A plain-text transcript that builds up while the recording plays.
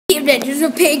Adventures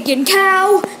of Pig and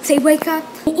Cow. Say wake up.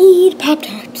 Eat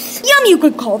Pop-Tarts. Yum, you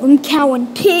could call them Cow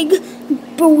and Pig,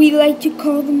 but we like to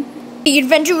call them The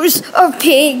Adventures of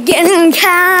Pig and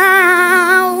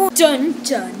Cow. Dun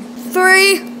dun.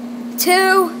 3,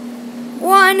 2,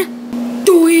 1.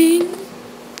 Doing.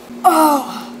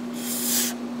 Oh.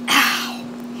 Ow.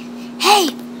 Hey,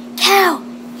 Cow,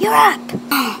 you're up.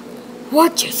 Oh,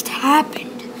 what just happened?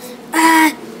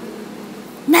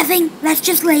 Nothing. Let's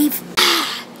just leave.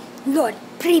 Lord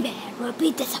Pretty Bear will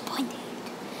be disappointed.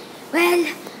 Well,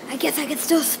 I guess I can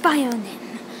still spy on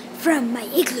him from my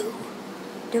igloo.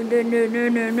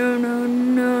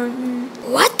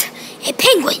 What? A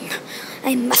penguin!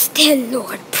 I must tell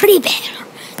Lord Pretty Bear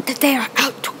that they are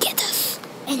out to get us.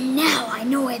 And now I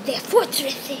know where their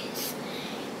fortress is.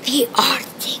 The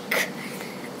Arctic.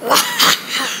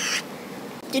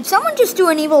 Did someone just do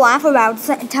an evil laugh about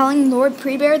telling Lord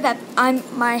Pretty Bear that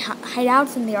my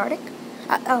hideout's in the Arctic?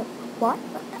 What?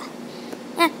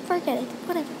 Forget it.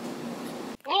 Whatever.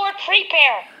 Lord Pretty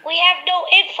Bear, we have no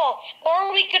info. What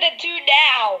are we gonna do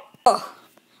now? Oh,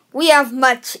 we have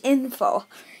much info.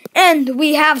 And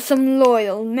we have some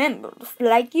loyal members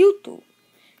like you two.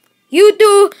 You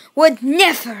two would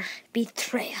never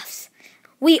betray us.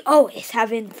 We always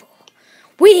have info.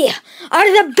 We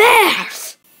are the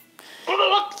bears!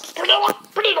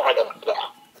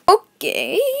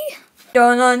 Okay.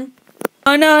 Dun dun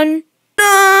dun dun.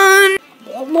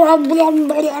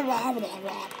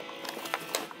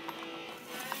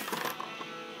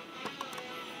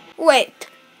 Wait,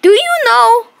 do you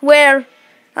know where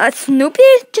Snoopy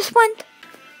just went?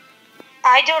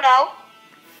 I don't know.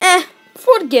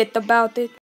 Forget about it.